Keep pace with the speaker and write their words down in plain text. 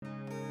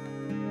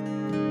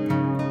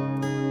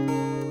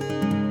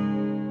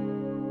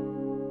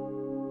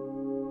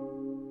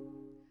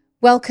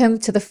Welcome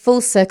to the Full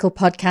Circle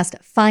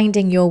podcast,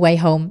 Finding Your Way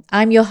Home.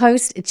 I'm your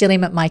host, Gillian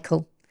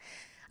McMichael.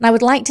 And I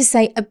would like to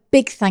say a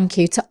big thank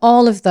you to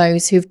all of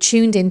those who've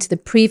tuned into the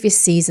previous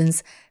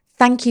seasons.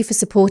 Thank you for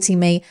supporting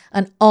me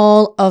and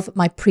all of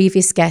my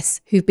previous guests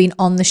who've been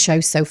on the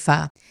show so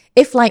far.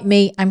 If, like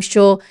me, I'm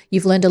sure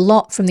you've learned a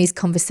lot from these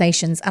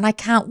conversations, and I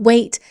can't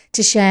wait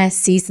to share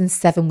season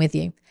 7 with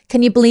you.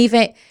 Can you believe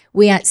it?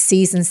 We're at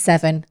season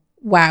 7.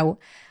 Wow.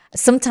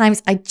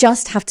 Sometimes I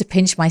just have to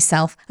pinch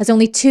myself, as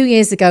only 2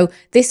 years ago,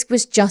 this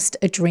was just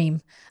a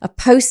dream, a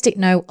post-it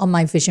note on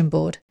my vision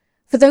board.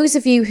 For those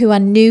of you who are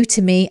new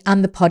to me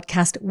and the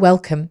podcast,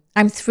 welcome.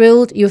 I'm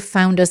thrilled you have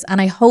found us, and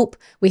I hope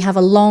we have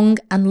a long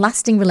and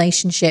lasting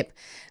relationship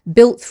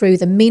built through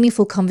the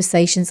meaningful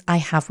conversations I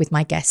have with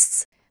my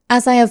guests.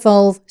 As I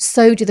evolve,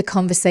 so do the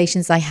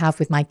conversations I have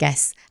with my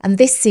guests, and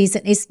this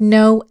season is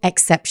no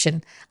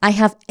exception. I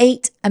have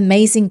 8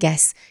 amazing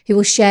guests who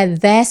will share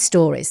their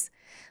stories,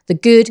 the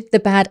good, the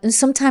bad, and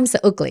sometimes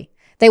the ugly.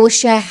 They will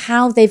share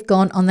how they've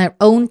gone on their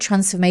own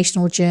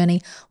transformational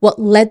journey, what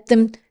led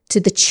them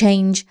to the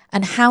change,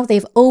 and how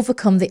they've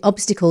overcome the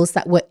obstacles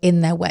that were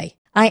in their way.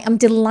 I am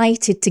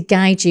delighted to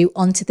guide you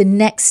onto the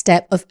next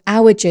step of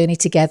our journey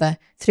together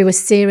through a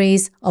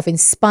series of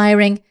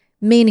inspiring,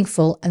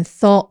 meaningful and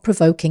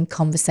thought-provoking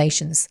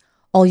conversations.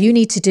 All you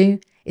need to do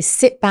is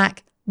sit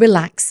back,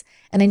 relax,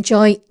 and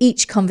enjoy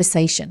each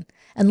conversation.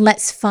 And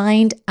let's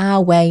find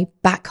our way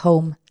back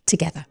home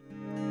together.